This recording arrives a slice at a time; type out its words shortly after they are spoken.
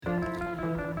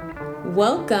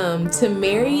Welcome to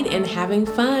Married and Having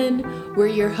Fun. We're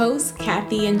your hosts,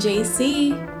 Kathy and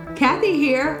JC. Kathy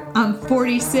here. I'm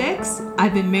 46.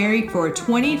 I've been married for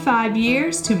 25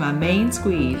 years to my main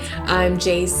squeeze. I'm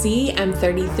JC. I'm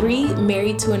 33,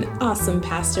 married to an awesome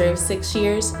pastor of 6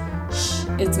 years. Shh,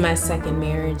 it's my second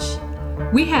marriage.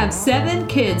 We have 7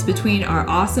 kids between our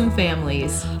awesome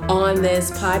families. On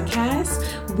this podcast,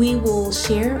 we will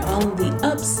share all of the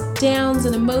ups, downs,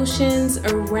 and emotions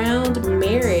around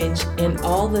marriage and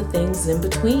all the things in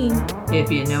between. If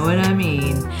you know what I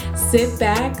mean. Sit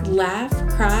back, laugh,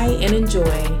 cry, and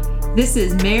enjoy. This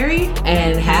is Married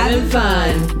and Having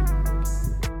Fun.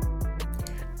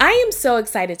 I am so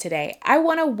excited today. I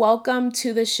want to welcome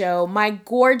to the show my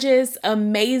gorgeous,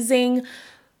 amazing,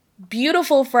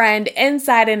 beautiful friend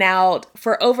inside and out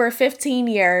for over 15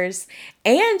 years,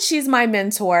 and she's my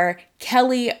mentor,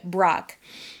 Kelly Brock.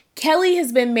 Kelly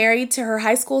has been married to her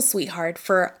high school sweetheart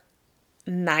for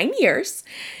 9 years.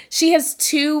 She has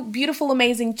 2 beautiful,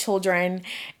 amazing children,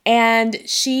 and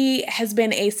she has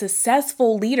been a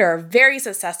successful leader, very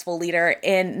successful leader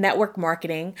in network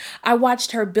marketing. I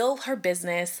watched her build her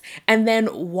business and then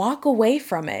walk away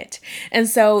from it. And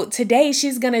so today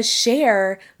she's going to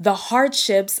share the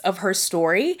hardships of her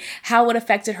story, how it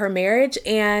affected her marriage,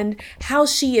 and how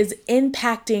she is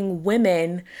impacting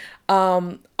women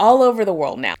all over the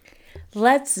world now.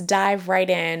 Let's dive right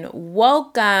in.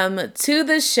 Welcome to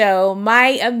the show,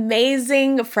 my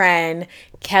amazing friend,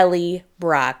 Kelly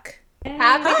Brock.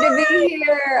 Happy to be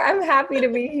here. I'm happy to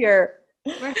be here.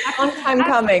 Long time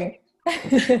coming.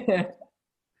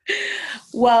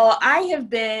 Well, I have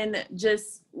been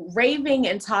just raving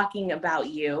and talking about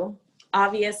you.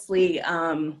 Obviously,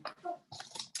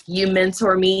 you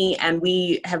mentor me, and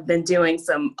we have been doing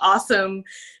some awesome,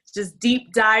 just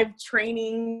deep dive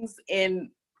trainings in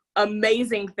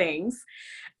amazing things.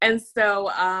 And so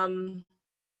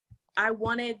I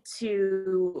wanted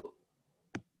to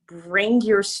bring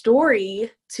your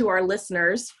story to our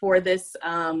listeners for this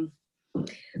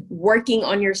Working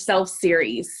on Yourself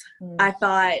series. I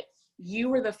thought you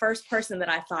were the first person that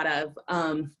I thought of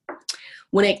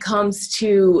when it comes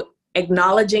to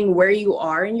acknowledging where you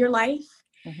are in your life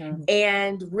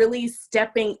and really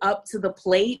stepping up to the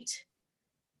plate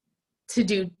to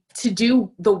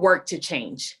do the work to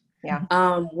change. Yeah.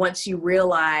 Once you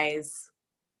realize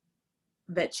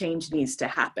that change needs to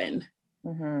happen.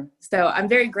 So I'm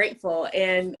very grateful.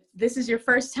 And this is your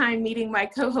first time meeting my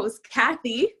co-host,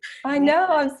 Kathy. I know.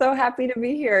 I'm so happy to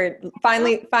be here.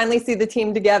 Finally see the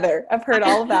team together. I've heard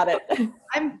all about it.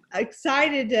 I'm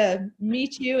excited to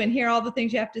meet you and hear all the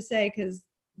things you have to say because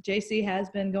JC has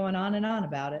been going on and on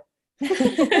about it.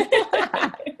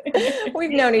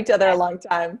 We've known each other a long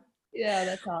time. Yeah,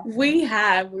 that's awesome. We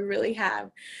really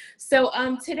have. So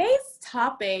today's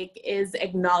topic is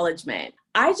acknowledgement.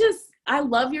 I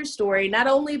love your story, not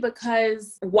only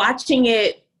because watching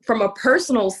it from a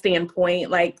personal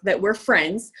standpoint, like that we're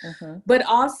friends, but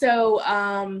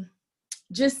also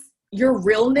just your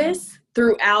realness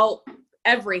throughout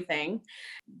everything.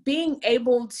 Being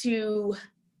able to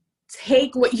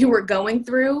take what you were going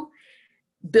through,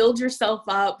 build yourself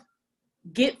up,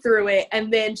 get through it,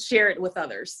 and then share it with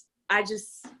others. I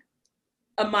just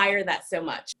admire that so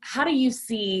much. How do you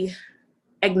see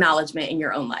acknowledgement in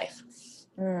your own life?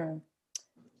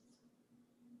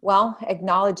 Well,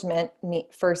 acknowledgement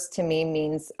first to me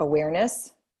means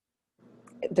awareness.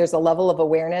 There's a level of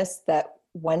awareness that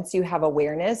once you have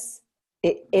awareness,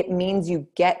 it means you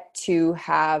get to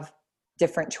have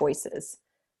different choices.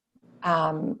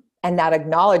 And that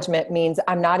acknowledgement means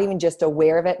I'm not even just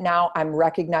aware of it now, I'm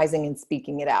recognizing and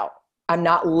speaking it out. I'm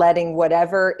not letting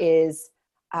whatever is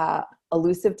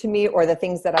elusive to me or the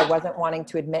things that I wasn't wanting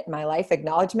to admit in my life.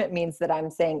 Acknowledgement means that I'm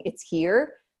saying it's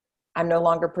here. I'm no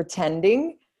longer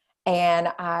pretending. And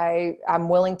I'm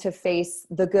willing to face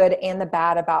the good and the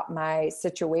bad about my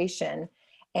situation.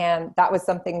 And that was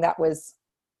something that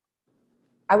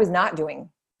I was not doing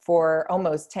for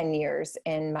almost 10 years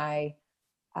in my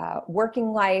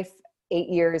working life, 8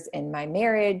 years in my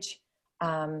marriage.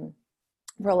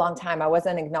 For a long time, I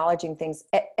wasn't acknowledging things.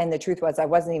 And the truth was I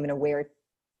wasn't even aware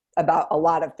about a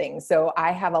lot of things. So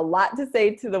I have a lot to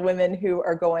say to the women who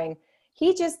are going,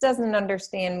 he just doesn't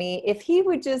understand me. If he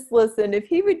would just listen, if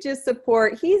he would just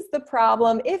support, he's the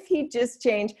problem. If he just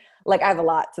change, like I have a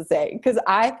lot to say because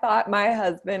I thought my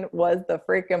husband was the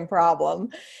freaking problem.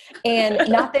 And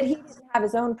not that he didn't have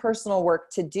his own personal work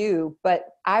to do,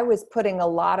 but I was putting a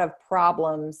lot of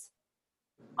problems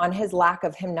on his lack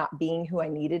of him not being who I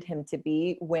needed him to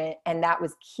be and that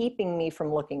was keeping me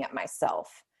from looking at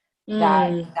myself,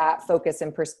 that focus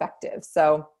and perspective.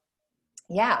 So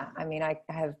yeah, I mean, I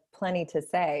have plenty to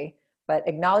say, But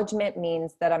acknowledgement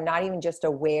means that I'm not even just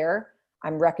aware,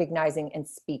 I'm recognizing and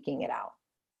speaking it out.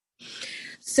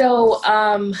 So,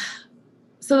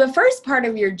 so the first part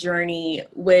of your journey,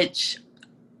 which,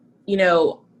 you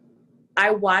know, I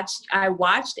watched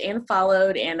and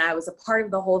followed, and I was a part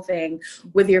of the whole thing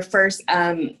with your first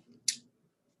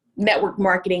network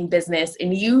marketing business,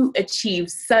 and you achieved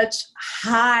such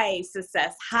high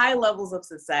success, high levels of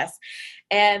success.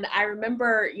 And I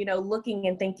remember, you know, looking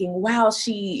and thinking, wow,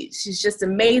 she's just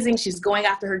amazing. She's going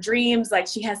after her dreams. Like,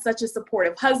 she has such a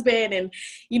supportive husband. And,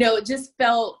 you know, it just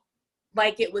felt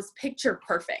like it was picture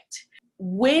perfect.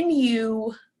 When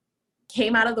you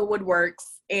came out of the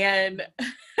woodworks and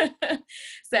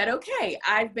said, okay,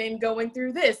 I've been going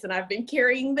through this and I've been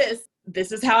carrying this.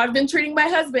 This is how I've been treating my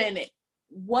husband.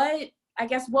 What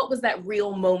was that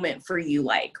real moment for you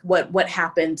like? What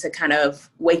happened to kind of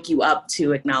wake you up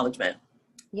to acknowledgement?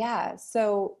 Yeah.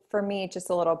 So for me, just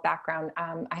a little background.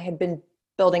 I had been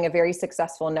building a very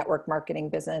successful network marketing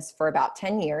business for about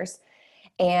 10 years.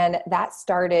 And that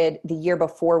started the year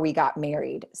before we got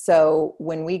married. So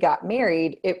when we got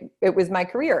married, it was my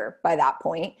career by that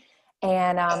point.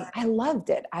 And I loved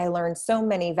it. I learned so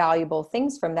many valuable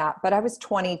things from that. But I was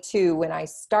 22 when I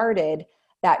started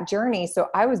that journey. So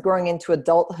I was growing into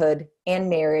adulthood and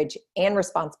marriage and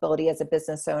responsibility as a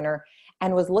business owner,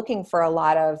 and was looking for a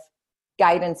lot of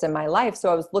guidance in my life.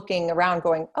 So I was looking around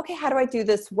going, okay, how do I do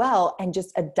this well? And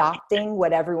just adopting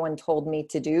what everyone told me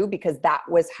to do, because that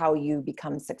was how you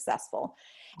become successful.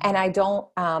 And I don't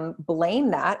blame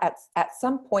that. At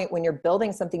some point when you're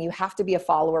building something, you have to be a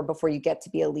follower before you get to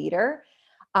be a leader.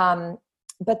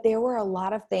 But there were a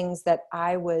lot of things that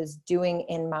I was doing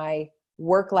in my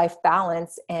work-life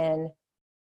balance, and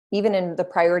even in the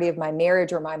priority of my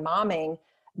marriage or my momming,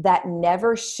 that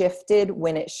never shifted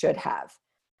when it should have.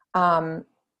 And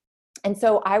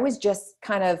so I was just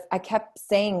I kept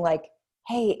saying like,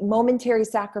 hey, momentary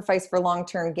sacrifice for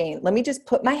long-term gain. Let me just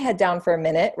put my head down for a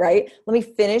minute, right? Let me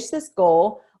finish this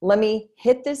goal. Let me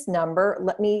hit this number.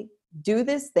 Let me do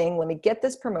this thing. Let me get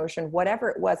this promotion, whatever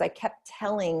it was. I kept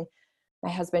telling my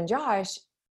husband, Josh,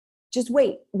 just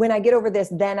wait. When I get over this,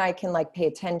 then I can like pay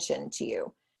attention to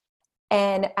you.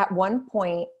 And at one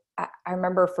point, I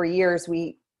remember for years,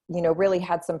 we, really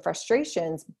had some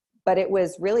frustrations, but it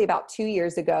was really about 2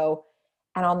 years ago.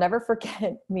 And I'll never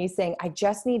forget me saying, I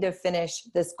just need to finish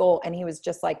this goal. And he was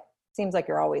just like, seems like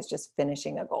you're always just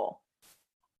finishing a goal.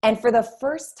 And for the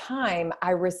first time,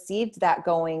 I received that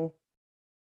going,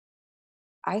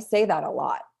 I say that a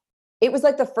lot. It was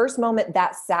like the first moment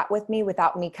that sat with me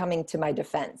without me coming to my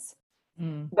defense.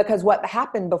 Because what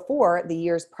happened before, the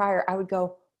years prior, I would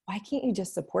go, why can't you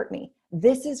just support me?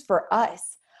 This is for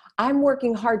us. I'm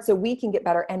working hard so we can get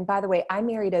better. And by the way, I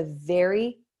married a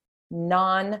very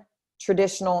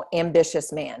non-traditional,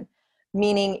 ambitious man,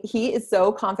 meaning he is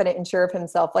so confident and sure of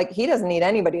himself. Like, he doesn't need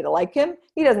anybody to like him.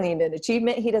 He doesn't need an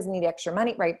achievement. He doesn't need extra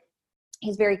money, right?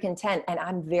 He's very content, and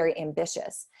I'm very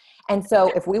ambitious. And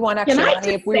so if we want extra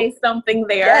money, if we say something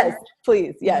there, yes,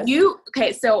 please. Yes.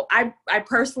 Okay. So I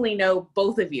personally know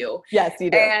both of you. Yes, you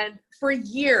do. And for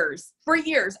years,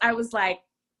 I was like,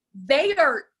 they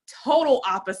are total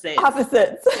opposites.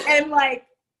 And like,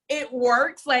 it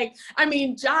works. Like, I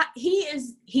mean,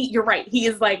 you're right. He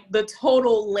is like the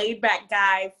total laid back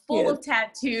guy, full of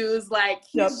tattoos. Like,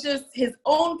 he's just his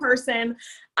own person.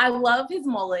 I love his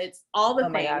mullets, all the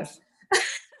things.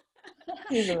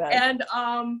 He's a mess. And,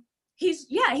 he's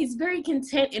very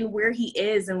content in where he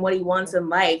is and what he wants in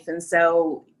life. And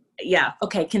so, yeah.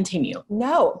 Okay. Continue.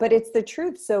 No, but it's the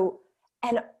truth. So,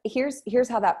 and here's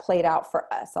how that played out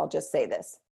for us. I'll just say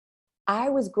this. I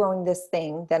was growing this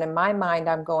thing that in my mind,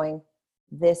 I'm going,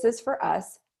 this is for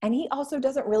us. And he also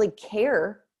doesn't really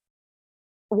care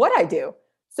what I do.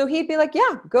 So he'd be like,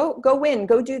 yeah, go win,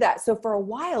 go do that. So for a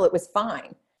while it was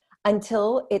fine,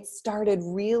 until it started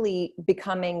really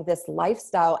becoming this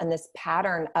lifestyle and this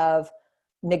pattern of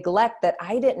neglect that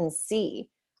I didn't see.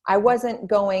 I wasn't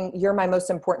going, you're my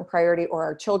most important priority, or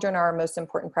our children are our most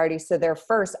important priority, so they're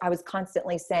first. I was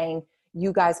constantly saying,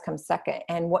 you guys come second.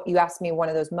 And what you asked me, one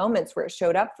of those moments where it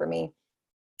showed up for me,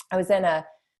 I was in a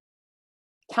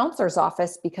counselor's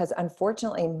office because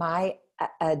unfortunately my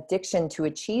addiction to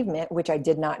achievement, which I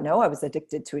did not know I was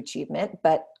addicted to achievement,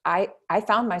 but I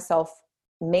found myself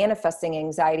manifesting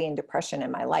anxiety and depression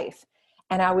in my life.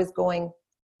 And I was going,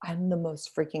 I'm the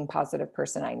most freaking positive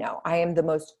person I know. I am the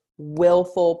most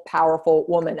willful, powerful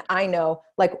woman I know.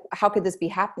 Like, how could this be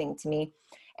happening to me?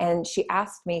 And she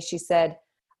asked me, she said,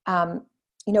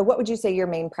 what would you say your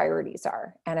main priorities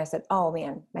are? And I said, oh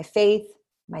man, my faith,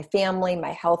 my family,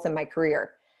 my health, and my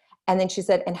career. And then she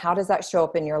said, and how does that show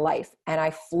up in your life? And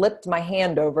I flipped my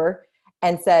hand over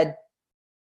and said,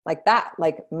 like that.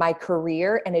 Like my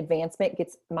career and advancement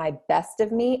gets my best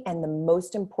of me, and the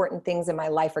most important things in my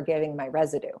life are getting my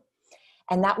residue.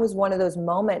 And that was one of those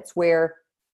moments where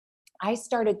I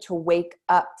started to wake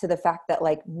up to the fact that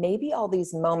like maybe all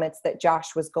these moments that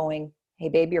Josh was going, hey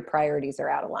babe, your priorities are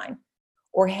out of line.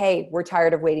 Or, hey, we're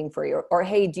tired of waiting for you. Or,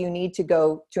 hey, do you need to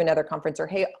go to another conference? Or,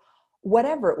 hey,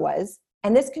 whatever it was.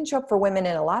 And this can show up for women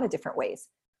in a lot of different ways.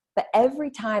 But every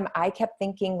time I kept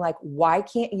thinking like, why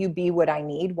can't you be what I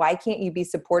need? Why can't you be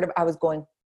supportive? I was going,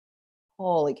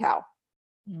 holy cow.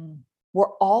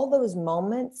 Were all those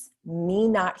moments me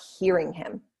not hearing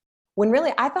him? When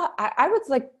really I thought I was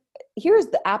like, here's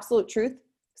the absolute truth.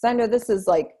 Because I know this is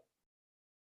like,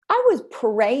 I was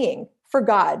praying for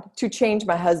God to change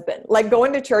my husband, like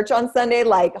going to church on Sunday,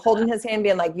 like holding his hand,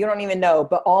 being like, you don't even know,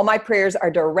 but all my prayers are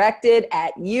directed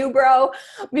at you, bro,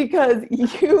 because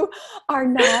you are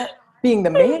not being the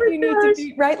man you need to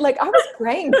be, right? Like I was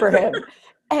praying for him.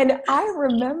 And I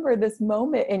remember this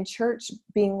moment in church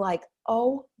being like,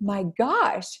 oh my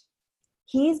gosh,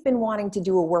 he's been wanting to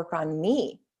do a work on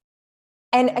me.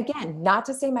 And again, not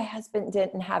to say my husband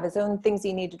didn't have his own things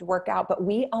he needed to work out, but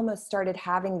we almost started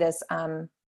having this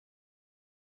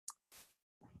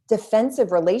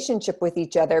defensive relationship with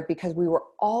each other because we were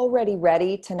already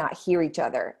ready to not hear each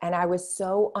other. And I was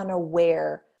so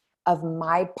unaware of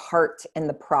my part in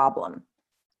the problem.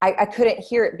 I couldn't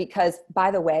hear it because,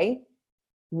 by the way,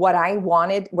 what I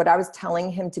wanted, what I was telling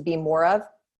him to be more of,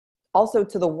 also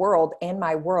to the world and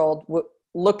my world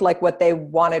looked like what they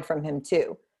wanted from him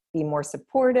too. Be more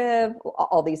supportive,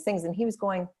 all these things. And he was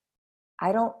going,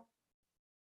 I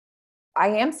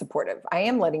am supportive. I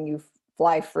am letting you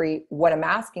fly free. What I'm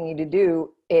asking you to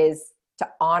do is to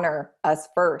honor us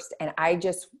first. And I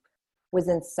just was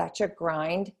in such a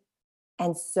grind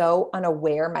and so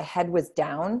unaware. My head was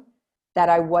down that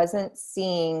I wasn't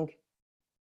seeing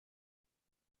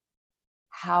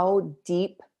how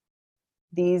deep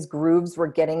these grooves were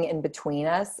getting in between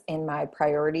us, in my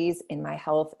priorities, in my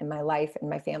health, in my life, in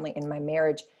my family, in my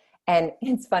marriage. And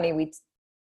it's funny, we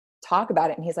talk about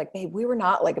it and he's like, babe, we were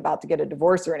not like about to get a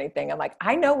divorce or anything. I'm like,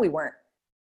 I know we weren't.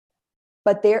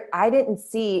 But I didn't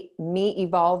see me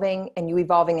evolving and you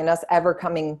evolving and us ever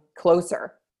coming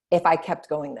closer if I kept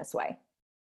going this way.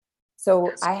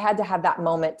 So I had to have that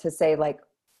moment to say like,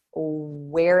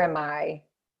 where am I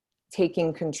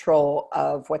taking control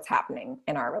of what's happening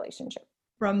in our relationship?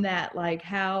 From that, like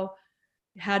how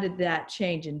did that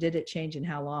change, and did it change, and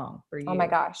how long for you? Oh my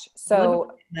gosh.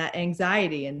 So that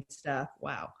anxiety and stuff.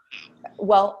 Wow.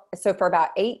 Well, so for about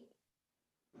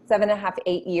 7.5,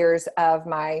 8 years of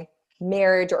my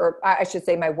marriage, or I should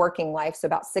say my working life, so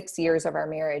about 6 years of our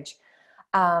marriage,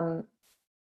 but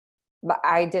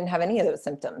I didn't have any of those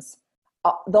symptoms.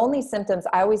 The only symptoms,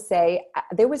 I always say,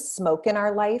 there was smoke in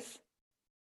our life,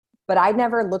 but I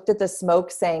never looked at the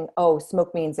smoke saying, oh,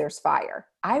 smoke means there's fire.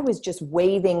 I was just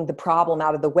waving the problem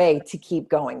out of the way to keep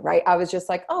going, right? I was just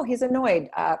like, oh, he's annoyed.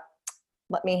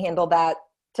 Let me handle that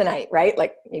tonight, right?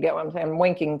 Like, you get what I'm saying? I'm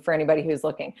winking for anybody who's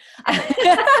looking. Or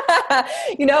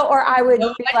I would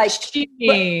be like,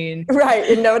 right,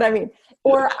 you know what I mean?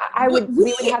 Or we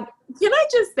would have. Can I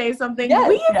just say something? Yes,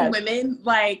 we as women,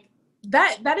 like,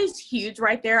 that is huge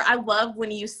right there. I love when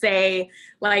you say,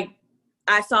 like,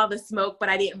 I saw the smoke, but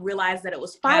I didn't realize that it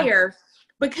was fire,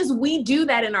 because we do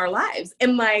that in our lives.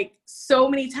 And like so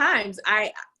many times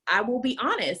I will be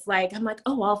honest, like, I'm like,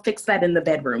 oh, I'll fix that in the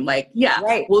bedroom. Like, yeah,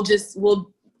 right.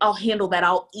 I'll handle that.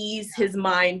 I'll ease his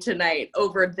mind tonight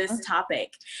over this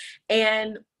topic.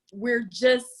 And we're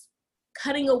just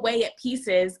cutting away at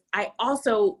pieces. I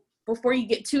also, before you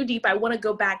get too deep, I want to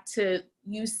go back to,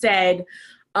 you said,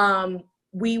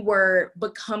 we were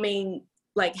becoming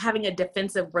like having a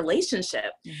defensive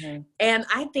relationship. Mm-hmm. And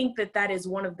I think that is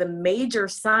one of the major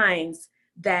signs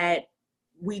that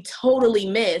we totally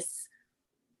miss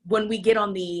when we get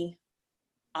on the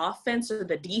offense or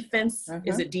the defense. Mm-hmm.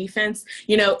 Is it defense?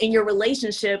 In your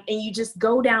relationship, and you just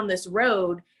go down this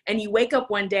road and you wake up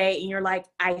one day and you're like,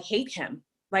 I hate him.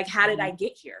 Like, how did I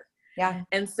get here? Yeah.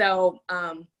 And so,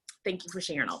 thank you for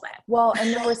sharing all that. Well,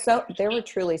 and there were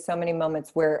truly so many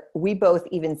moments where we both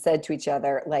even said to each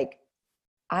other, like,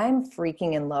 I'm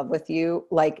freaking in love with you.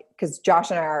 Like, cause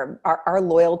Josh and I our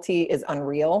loyalty is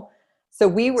unreal. So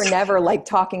we were never like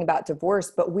talking about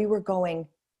divorce, but we were going,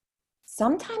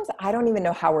 sometimes I don't even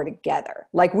know how we're together.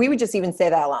 Like, we would just even say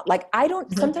that a lot. Like,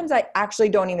 sometimes I actually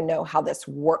don't even know how this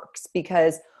works,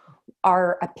 because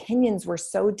our opinions were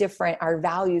so different. Our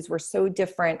values were so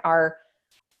different. Our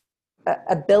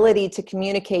ability to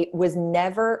communicate was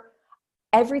never,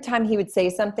 every time he would say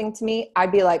something to me,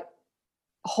 I'd be like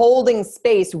holding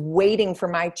space, waiting for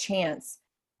my chance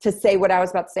to say what I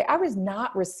was about to say. I was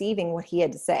not receiving what he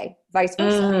had to say, vice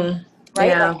versa. Mm, Right?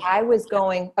 yeah. Like I was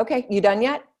going, okay, you done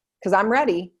yet? Because I'm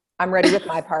ready. I'm ready with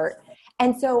my part.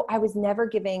 And so I was never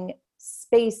giving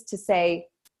space to say,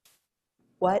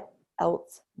 what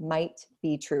else might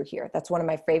be true here? That's one of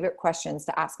my favorite questions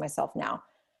to ask myself now.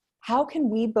 How can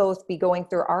we both be going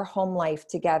through our home life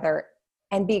together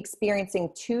and be experiencing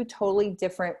two totally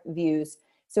different views?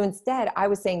 So instead, I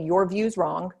was saying your view's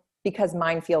wrong because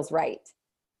mine feels right.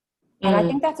 And I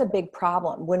think that's a big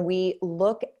problem when we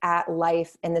look at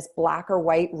life in this black or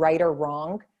white, right or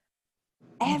wrong.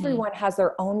 Everyone has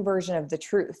their own version of the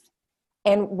truth.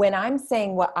 And when I'm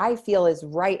saying what I feel is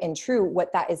right and true,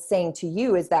 what that is saying to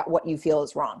you is that what you feel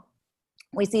is wrong.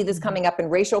 We see this coming up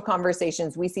in racial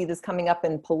conversations. We see this coming up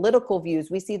in political views.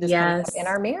 We see this coming up in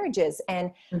our marriages.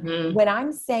 And when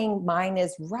I'm saying mine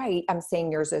is right, I'm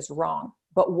saying yours is wrong.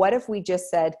 But what if we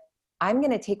just said, I'm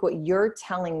going to take what you're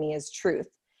telling me as truth?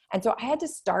 And so I had to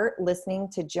start listening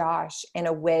to Josh in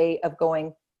a way of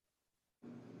going,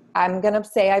 I'm going to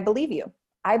say, I believe you.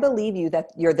 I believe you that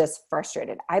you're this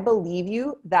frustrated. I believe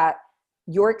you that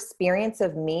your experience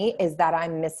of me is that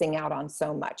I'm missing out on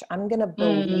so much. I'm going to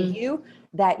believe you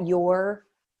that your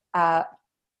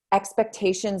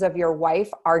expectations of your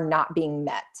wife are not being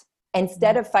met.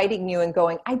 Instead of fighting you and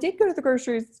going, I did go to the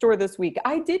grocery store this week.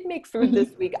 I did make food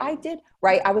this week. I did,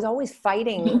 right? I was always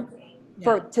fighting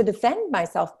to defend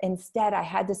myself. Instead, I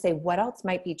had to say, what else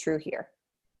might be true here?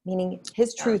 Meaning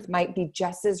his truth might be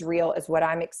just as real as what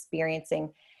I'm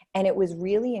experiencing. And it was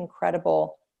really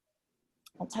incredible.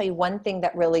 I'll tell you one thing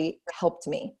that really helped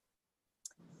me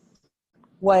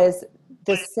was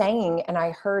this saying, and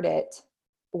I heard it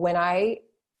when I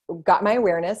got my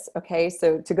awareness. Okay.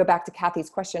 So to go back to Kathy's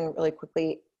question really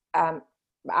quickly,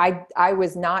 I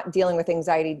was not dealing with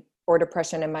anxiety or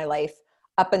depression in my life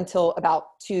up until about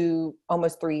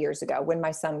almost 3 years ago when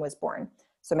my son was born.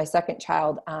 So my second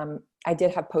child, I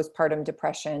did have postpartum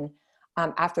depression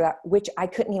after that, which I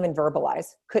couldn't even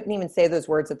verbalize, couldn't even say those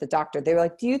words at the doctor. They were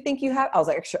like, do you think you have? I was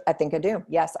like, sure, I think I do.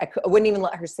 Yes. I wouldn't even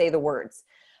let her say the words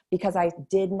because I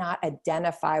did not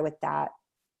identify with that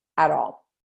at all.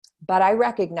 But I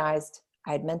recognized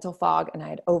I had mental fog and I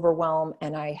had overwhelm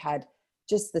and I had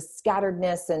just the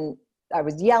scatteredness and I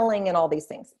was yelling and all these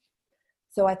things.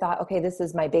 So I thought, okay, this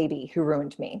is my baby who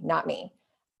ruined me, not me.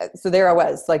 So there I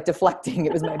was, like deflecting.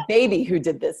 It was my baby who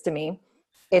did this to me.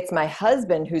 It's my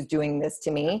husband who's doing this to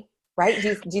me, right?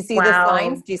 Do you see the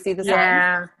signs? Do you see the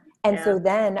signs? And so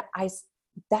then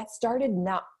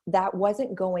that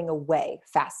wasn't going away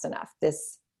fast enough,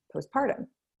 this postpartum.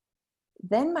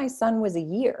 Then my son was a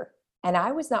year and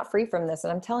I was not free from this.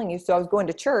 And I'm telling you, so I was going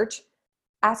to church,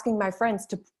 asking my friends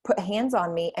to put hands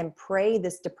on me and pray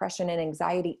this depression and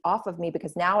anxiety off of me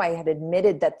because now I had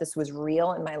admitted that this was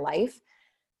real in my life.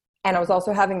 And I was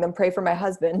also having them pray for my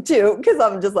husband too, because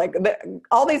I'm just like,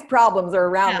 all these problems are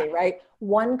around me, right?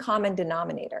 One common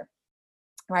denominator,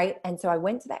 right? And so I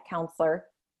went to that counselor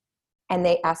and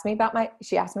she asked me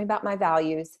about my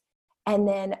values. And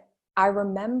then I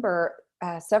remember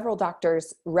several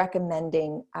doctors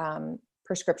recommending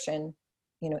prescription,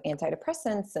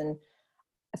 antidepressants, and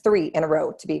 3 in a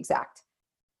row to be exact.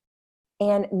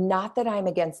 And not that I'm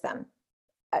against them.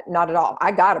 Not at all.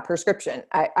 I got a prescription.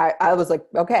 I was like,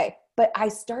 okay. But I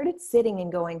started sitting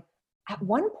and going, at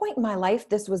one point in my life,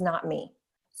 this was not me.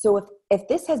 So if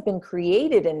this has been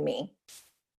created in me,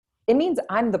 it means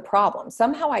I'm the problem.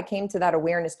 Somehow I came to that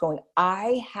awareness going,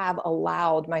 I have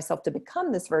allowed myself to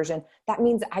become this version. That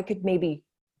means I could maybe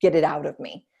get it out of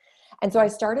me. And so I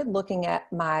started looking at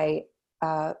my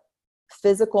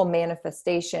physical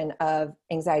manifestation of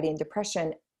anxiety and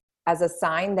depression as a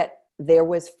sign that there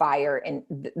was fire, and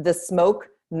the smoke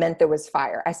meant there was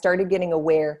fire. I started getting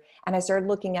aware and I started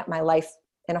looking at my life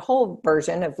in a whole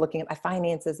version of looking at my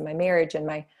finances and my marriage and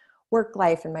my work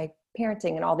life and my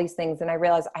parenting and all these things. And I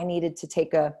realized I needed to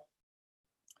take a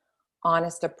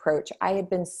honest approach. I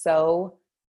had been so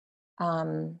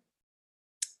primed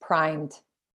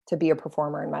to be a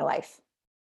performer in my life.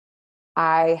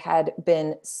 I had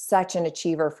been such an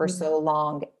achiever for so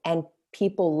long, and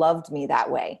people loved me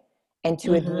that way. And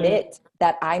to admit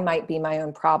that I might be my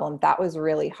own problem, that was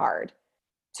really hard.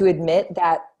 To admit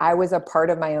that I was a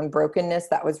part of my own brokenness,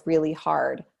 that was really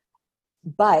hard.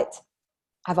 But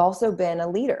I've also been a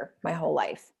leader my whole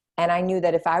life. And I knew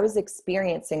that if I was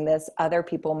experiencing this, other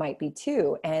people might be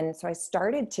too. And so I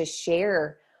started to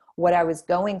share what I was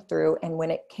going through. And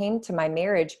when it came to my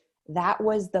marriage, that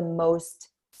was the most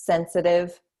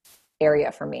sensitive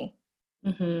area for me.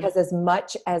 Because as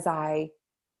much as I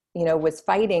was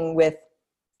fighting with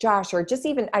Josh, or just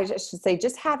even, I should say,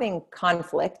 just having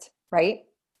conflict, right?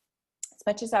 As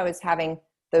much as I was having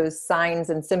those signs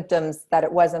and symptoms that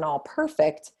it wasn't all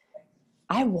perfect,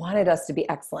 I wanted us to be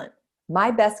excellent.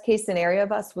 My best case scenario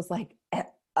of us was like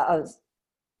a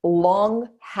long,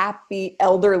 happy,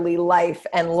 elderly life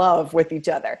and love with each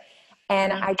other.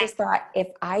 And I just thought, if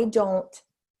I don't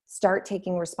start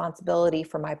taking responsibility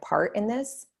for my part in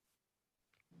this,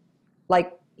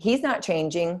 like, he's not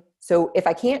changing. So if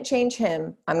I can't change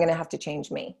him, I'm going to have to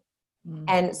change me. Mm-hmm.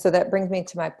 And so that brings me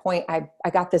to my point. I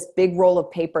got this big roll of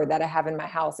paper that I have in my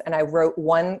house, and I wrote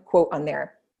one quote on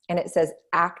there, and it says,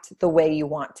 act the way you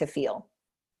want to feel.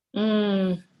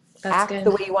 Act good.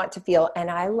 The way you want to feel.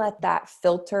 And I let that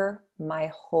filter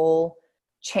my whole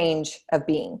change of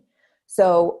being.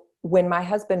 So when my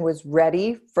husband was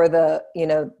ready for the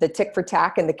tick for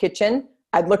tack in the kitchen,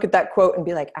 I'd look at that quote and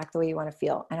be like, act the way you want to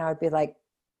feel. And I would be like,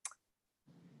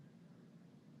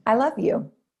 I love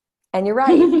you. And you're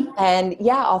right. And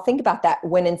yeah, I'll think about that,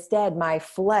 when instead my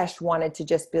flesh wanted to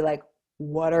just be like,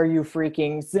 what are you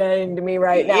freaking saying to me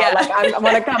right now? Yeah. Like, I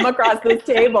want to come across this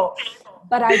table.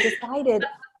 But I decided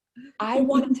I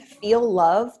wanted to feel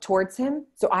love towards him.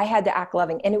 So I had to act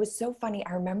loving. And it was so funny.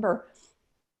 I remember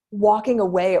walking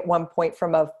away at one point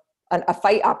from a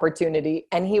fight opportunity.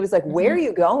 And he was like, where are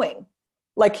you going?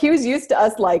 Like, he was used to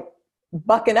us like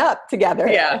bucking up together.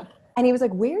 Yeah. And he was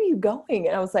like, where are you going?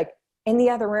 And I was like, in the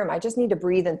other room. I just need to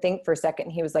breathe and think for a second.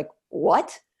 And he was like,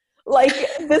 what? Like,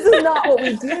 this is not what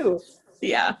we do.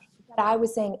 Yeah. But I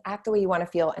was saying, act the way you want to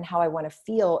feel. And how I want to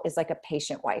feel is like a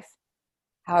patient wife.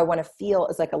 How I want to feel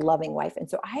is like a loving wife. And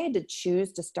so I had to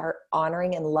choose to start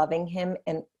honoring and loving him,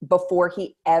 and before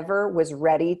he ever was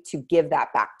ready to give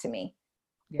that back to me,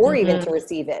 or even to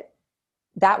receive it.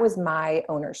 That was my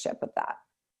ownership of that.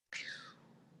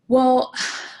 Well,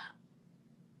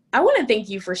 I want to thank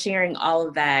you for sharing all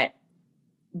of that,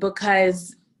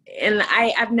 because, and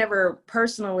I've never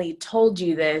personally told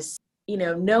you this,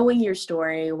 knowing your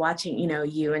story, watching,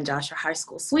 you and Josh are high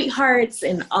school sweethearts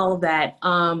and all of that.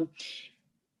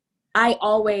 I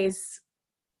always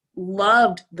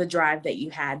loved the drive that you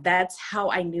had. That's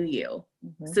how I knew you.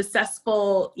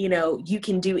 Successful, you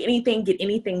can do anything, get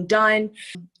anything done.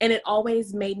 And it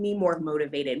always made me more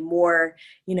motivated, more,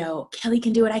 Kelly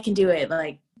can do it, I can do it.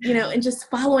 Like, and just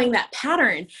following that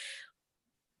pattern.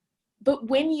 But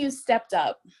when you stepped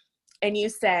up and you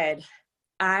said,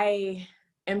 I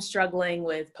am struggling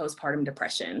with postpartum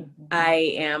depression,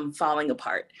 I am falling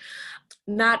apart.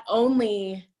 Not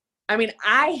only,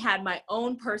 I had my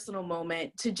own personal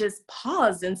moment to just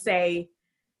pause and say,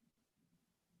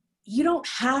 you don't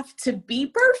have to be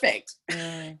perfect.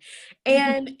 And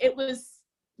it was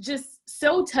just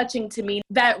so touching to me.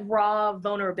 That raw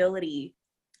vulnerability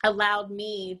allowed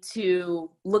me to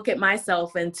look at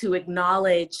myself and to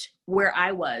acknowledge where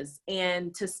I was,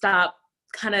 and to stop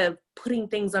kind of putting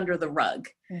things under the rug.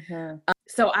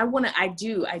 So I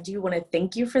do want to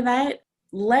thank you for that.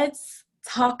 Let's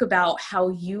talk about how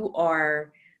you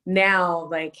are now,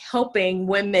 like, helping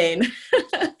women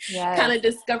kind of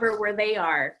discover where they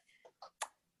are.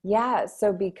 Yeah.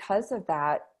 So because of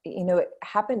that, it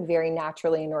happened very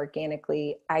naturally and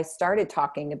organically. I started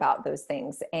talking about those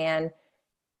things, and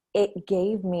it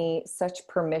gave me such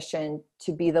permission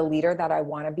to be the leader that I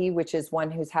want to be, which is one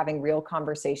who's having real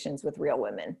conversations with real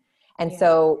women. And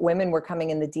so women were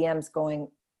coming in the DMs going,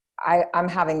 I'm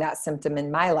having that symptom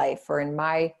in my life, or in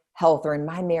my health, or in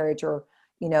my marriage, or,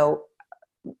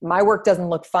 my work doesn't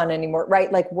look fun anymore,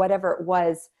 right? Like, whatever it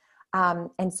was.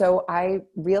 And so I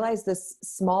realized this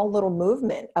small little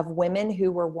movement of women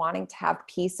who were wanting to have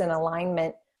peace and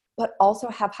alignment, but also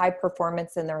have high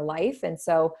performance in their life. And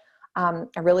so I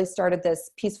really started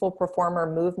this peaceful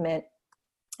performer movement,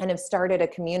 and have started a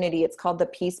community. It's called the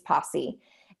Peace Posse.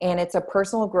 And it's a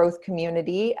personal growth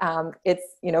community. It's,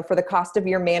 for the cost of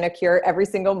your manicure, every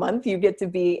single month you get to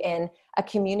be in a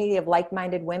community of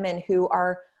like-minded women who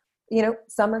are,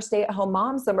 some are stay-at-home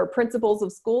moms, some are principals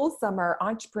of schools, some are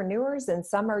entrepreneurs, and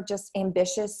some are just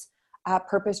ambitious,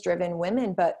 purpose-driven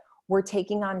women. But we're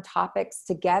taking on topics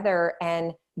together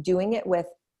and doing it with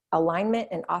alignment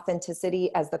and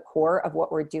authenticity as the core of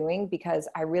what we're doing, because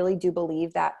I really do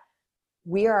believe that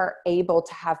we are able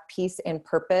to have peace and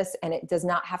purpose, and it does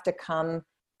not have to come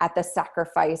at the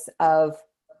sacrifice of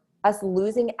us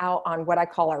losing out on what I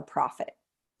call our profit,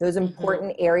 those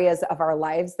important areas of our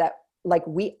lives that, like,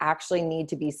 we actually need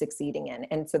to be succeeding in.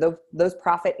 And so those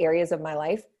profit areas of my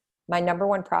life, my number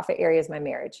one profit area is my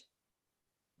marriage.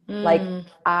 Like,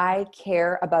 I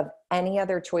care above any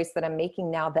other choice that I'm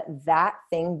making now that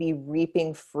thing be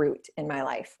reaping fruit in my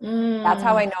life. That's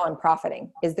how I know I'm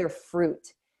profiting. Is there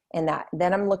fruit in that?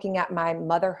 Then I'm looking at my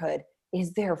motherhood.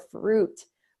 Is there fruit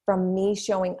from me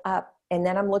showing up? And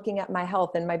then I'm looking at my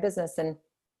health and my business, and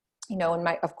you know, and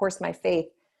of course, my faith.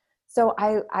 So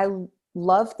I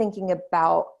love thinking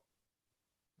about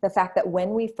the fact that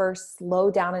when we first slow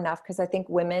down enough, because I think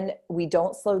women, we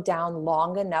don't slow down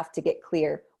long enough to get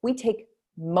clear. We take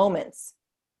moments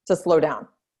to slow down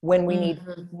when we need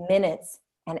minutes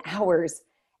and hours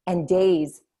and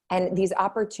days and these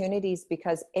opportunities,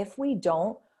 because if we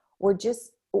don't,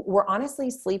 we're honestly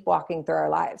sleepwalking through our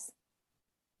lives.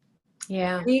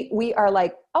 Yeah. We are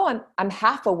like, oh, I'm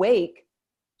half awake.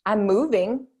 I'm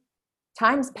moving.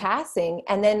 Time's passing.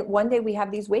 And then one day we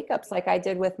have these wake ups like I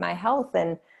did with my health.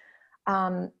 And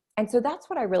so that's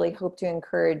what I really hope to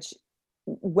encourage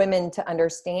women to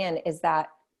understand, is that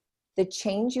the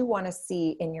change you want to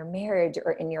see in your marriage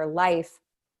or in your life,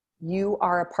 you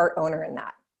are a part owner in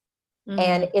that.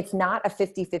 And it's not a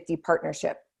 50-50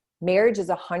 partnership. Marriage is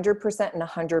 100% and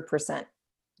 100%.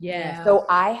 Yeah. So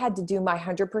I had to do my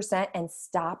 100% and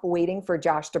stop waiting for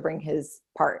Josh to bring his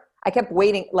part. I kept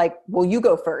waiting, like, well, you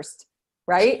go first.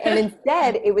 Right. And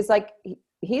instead it was like,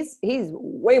 he's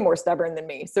way more stubborn than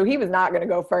me. So he was not going to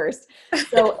go first.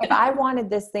 So if I wanted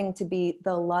this thing to be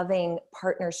the loving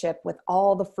partnership with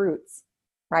all the fruits,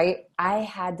 right, I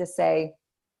had to say,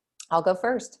 I'll go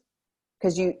first,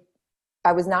 because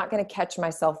I was not going to catch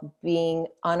myself being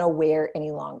unaware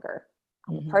any longer.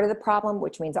 I'm part of the problem,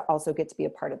 which means I also get to be a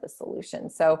part of the solution.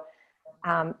 So,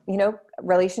 you know,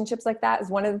 relationships like that is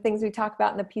one of the things we talk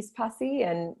about in the Peace Posse.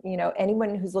 And, you know,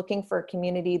 anyone who's looking for a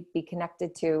community to be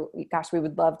connected to, gosh, we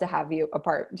would love to have you a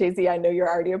part. JC, I know you're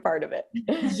already a part of it.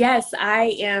 Yes,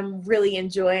 I am really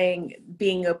enjoying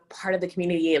being a part of the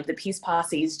community of the Peace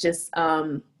Posses. Just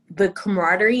the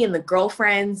camaraderie and the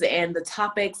girlfriends and the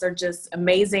topics are just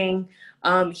amazing.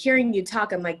 Hearing you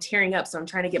talk, I'm like tearing up, so I'm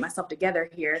trying to get myself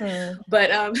together here. But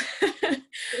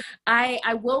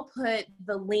I will put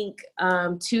the link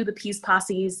to the Peace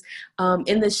Posses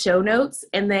in the show notes.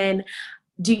 And then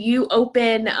do you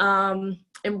open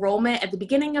enrollment at the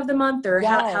beginning of the month, or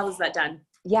how is that done?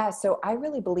 Yeah, so I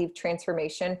really believe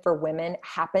transformation for women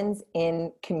happens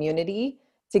in community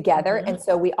together. And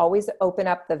so we always open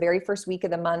up the very first week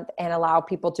of the month and allow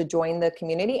people to join the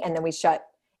community, and then we shut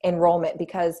enrollment,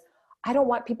 because I don't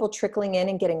want people trickling in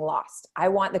and getting lost. I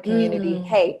want the community.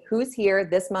 Hey, who's here?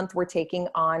 This month we're taking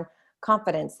on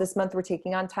confidence. This month we're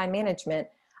taking on time management.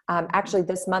 Actually,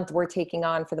 this month we're taking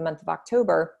on, for the month of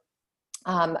October,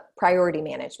 priority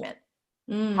management.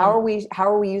 How are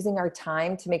we using our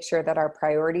time to make sure that our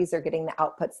priorities are getting the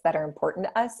outputs that are important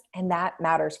to us? And that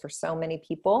matters for so many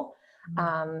people.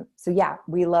 So yeah,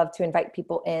 we love to invite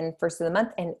people in first of the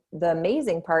month. And the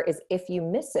amazing part is, if you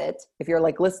miss it, if you're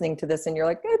like listening to this and you're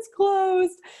like, it's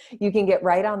closed, you can get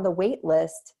right on the wait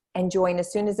list and join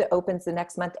as soon as it opens the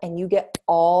next month. And you get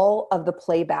all of the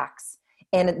playbacks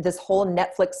and this whole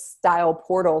Netflix style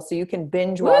portal, so you can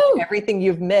binge watch everything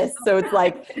you've missed. So it's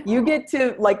like, you get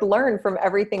to like learn from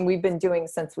everything we've been doing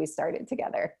since we started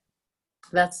together.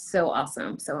 That's so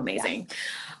awesome. So amazing.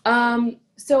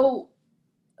 So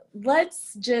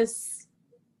let's just,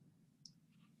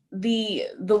 the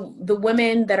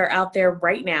women that are out there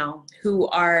right now who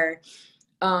are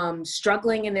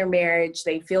struggling in their marriage,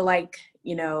 they feel like,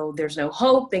 you know, there's no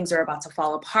hope, things are about to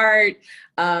fall apart,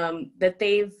 that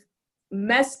they've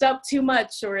messed up too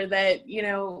much, or that, you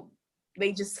know,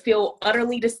 they just feel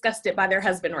utterly disgusted by their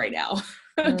husband right now,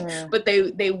 but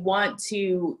they want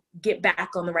to get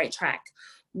back on the right track.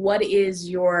 What is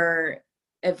your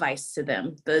advice to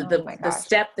them? The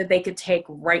step that they could take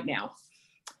right now?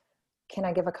 Can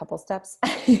I give a couple steps? So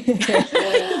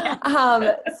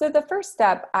the first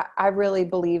step I really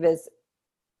believe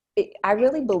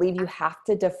you have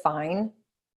to define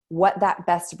what that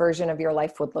best version of your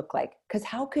life would look like. Because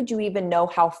how could you even know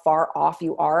how far off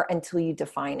you are until you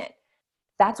define it?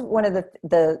 That's one of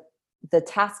the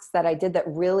tasks that I did that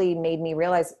really made me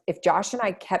realize, if Josh and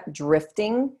I kept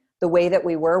drifting the way that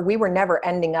we were never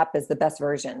ending up as the best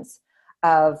versions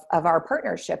of our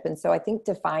partnership. And so I think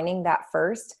defining that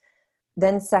first,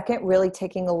 then second, really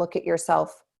taking a look at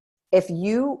yourself. If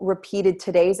you repeated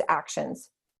today's actions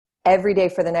every day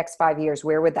for the next 5 years,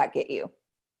 where would that get you?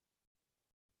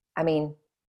 I mean,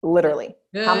 literally.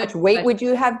 How much weight would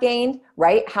you have gained,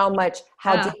 right? How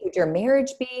deep would your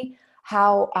marriage be?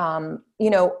 How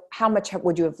much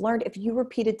would you have learned if you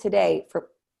repeated today for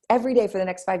every day for the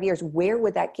next 5 years? Where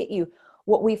would that get you?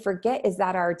 What we forget is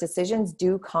that our decisions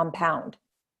do compound.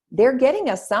 They're getting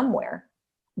us somewhere,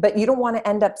 but you don't want to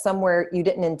end up somewhere you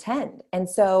didn't intend. And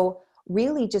so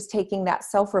really just taking that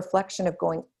self-reflection of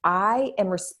going, I am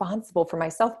responsible for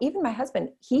myself. Even my husband,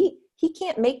 he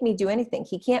can't make me do anything.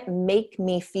 He can't make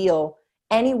me feel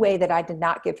any way that I did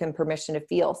not give him permission to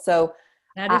feel. So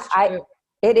that is true.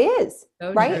 It is,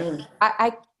 So right? true.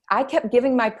 I kept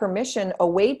giving my permission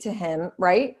away to him,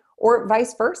 right? Or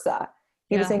vice versa.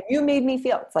 He was saying, you made me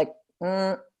feel. It's like,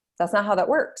 that's not how that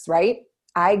works, right?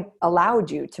 I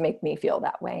allowed you to make me feel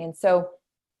that way. And so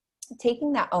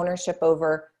taking that ownership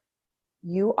over,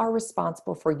 you are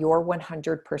responsible for your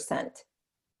 100%.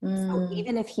 So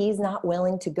even if he's not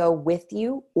willing to go with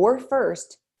you or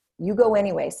first, you go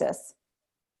anyway, sis,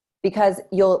 because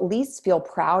you'll at least feel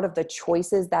proud of the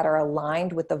choices that are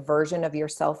aligned with the version of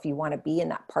yourself you want to be in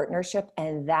that partnership.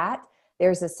 And that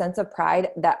there's a sense of pride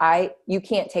that you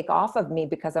can't take off of me,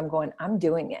 because I'm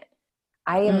doing it.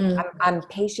 I'm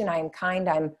patient. I am kind.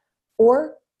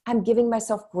 I'm giving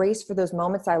myself grace for those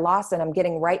moments I lost, and I'm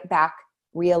getting right back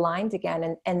realigned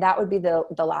again. And that would be the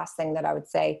last thing that I would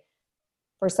say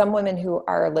for some women who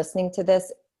are listening to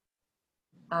this.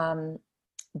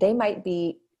 They might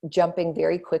be jumping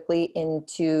very quickly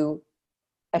into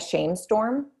a shame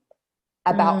storm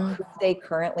about who they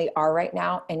currently are right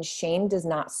now. And shame does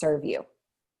not serve you.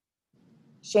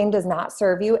 Shame does not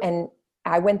serve you. And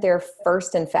I went there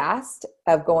first and fast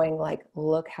of going like,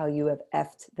 look how you have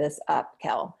effed this up,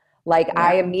 Kel. Like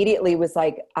I immediately was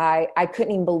like, I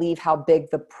couldn't even believe how big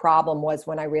the problem was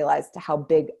when I realized how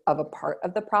big of a part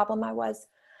of the problem I was.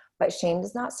 But shame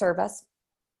does not serve us.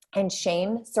 And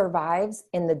shame survives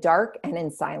in the dark and in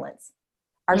silence.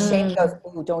 Our shame goes,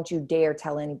 oh, don't you dare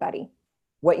tell anybody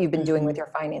what you've been doing with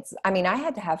your finances. I mean, I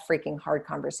had to have freaking hard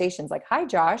conversations like, hi,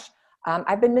 Josh,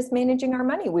 I've been mismanaging our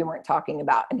money we weren't talking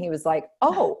about. And he was like,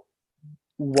 oh,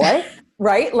 what?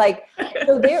 Right? Like,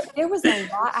 so there was a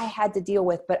lot I had to deal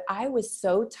with, but I was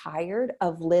so tired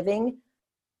of living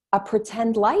a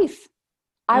pretend life.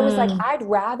 I was like, I'd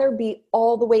rather be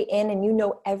all the way in and you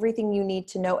know everything you need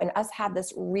to know, and us have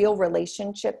this real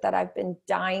relationship that I've been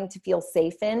dying to feel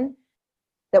safe in,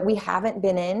 that we haven't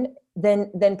been in,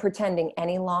 than pretending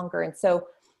any longer. And so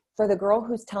for the girl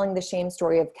who's telling the shame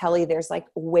story of, Kelly, there's like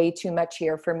way too much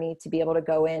here for me to be able to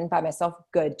go in by myself.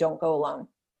 Good. Don't go alone.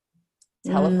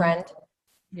 Tell a friend,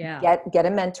 get a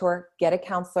mentor, get a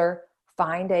counselor,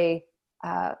 find a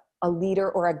leader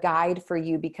or a guide for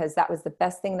you, because that was the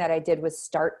best thing that I did, was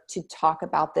start to talk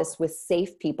about this with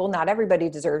safe people. Not everybody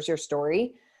deserves your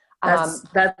story.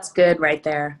 That's good right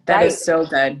there. That is so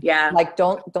good. Yeah. Like,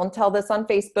 don't tell this on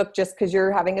Facebook just because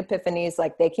you're having epiphanies.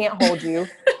 Like, they can't hold you.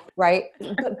 Right.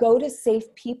 But go to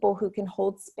safe people who can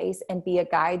hold space and be a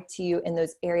guide to you in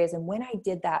those areas. And when I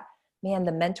did that, man,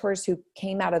 the mentors who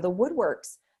came out of the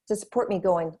woodworks to support me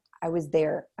going, I was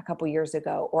there a couple years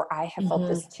ago, or I have felt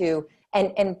this too.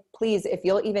 And please, if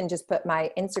you'll even just put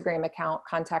my Instagram account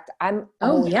contact, I'm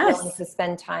always willing to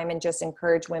spend time and just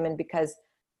encourage women, because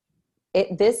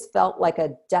this felt like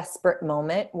a desperate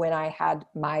moment when I had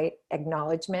my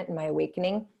acknowledgement and my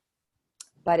awakening,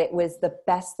 but it was the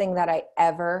best thing that I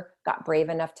ever got brave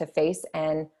enough to face.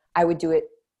 And I would do it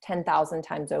 10,000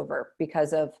 times over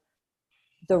because of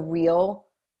the real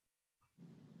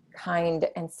kind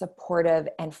and supportive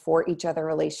and for each other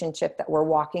relationship that we're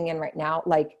walking in right now.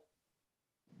 Like,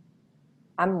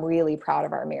 I'm really proud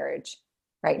of our marriage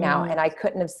right now. And I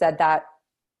couldn't have said that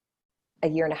a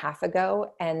year and a half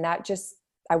ago. And that just,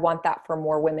 I want that for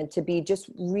more women to be just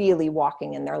really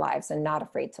walking in their lives and not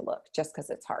afraid to look just because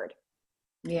it's hard.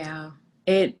 Yeah,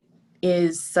 it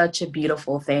is such a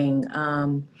beautiful thing.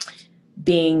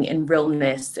 Being in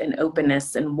realness and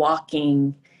openness and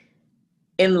walking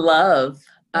in love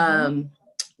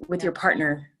with your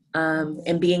partner,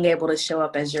 and being able to show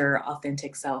up as your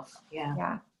authentic self.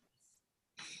 Yeah.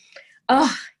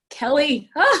 Oh, Kelly.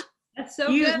 Oh, that's so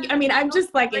good. I mean, I'm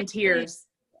just like in tears.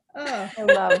 Oh, I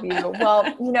love you.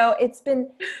 Well,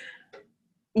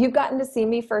 you've gotten to see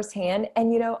me firsthand.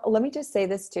 And, let me just say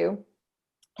this too.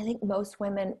 I think most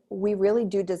women, we really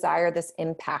do desire this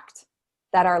impact,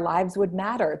 that our lives would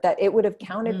matter, that it would have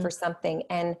counted for something.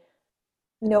 And,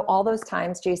 all those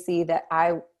times, JC, that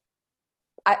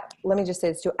let me just say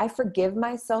this too. I forgive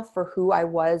myself for who I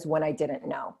was when I didn't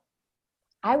know.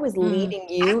 I was leading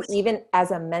you, even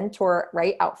as a mentor,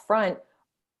 right out front,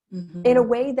 in a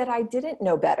way that I didn't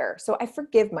know better. So I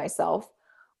forgive myself,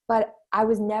 but I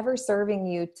was never serving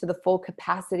you to the full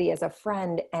capacity as a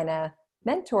friend and a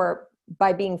mentor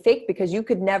by being fake, because you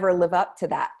could never live up to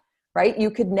that, right? You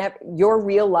could never, your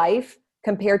real life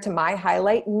compared to my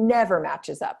highlight never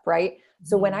matches up, right?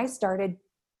 So when I started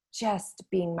just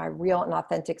being my real and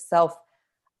authentic self,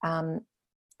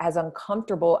 as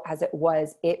uncomfortable as it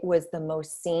was the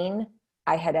most seen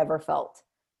I had ever felt.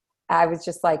 I was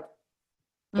just like,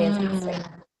 fantastic.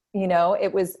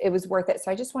 It was worth it. So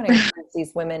I just want to encourage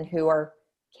these women who are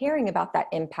caring about that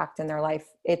impact in their life.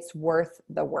 It's worth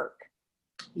the work.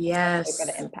 Yes. It's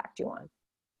going to impact you on.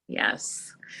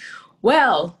 Yes.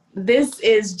 Well, this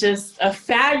is just a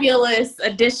fabulous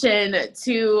addition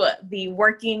to the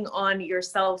Working on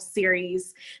Yourself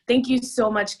series. Thank you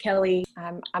so much, Kelly.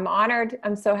 I'm honored.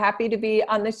 I'm so happy to be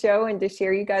on the show and to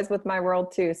share you guys with my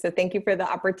world too. So thank you for the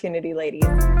opportunity, ladies.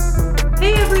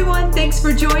 Hey everyone, thanks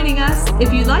for joining us.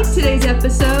 If you liked today's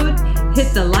episode,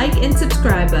 hit the like and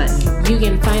subscribe button. You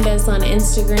can find us on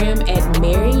Instagram at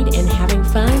Married and Having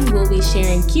Fun. We'll be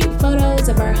sharing cute photos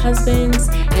of our husbands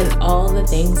and all the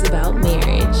things about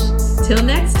marriage. Till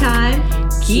next time,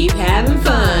 Keep having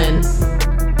fun.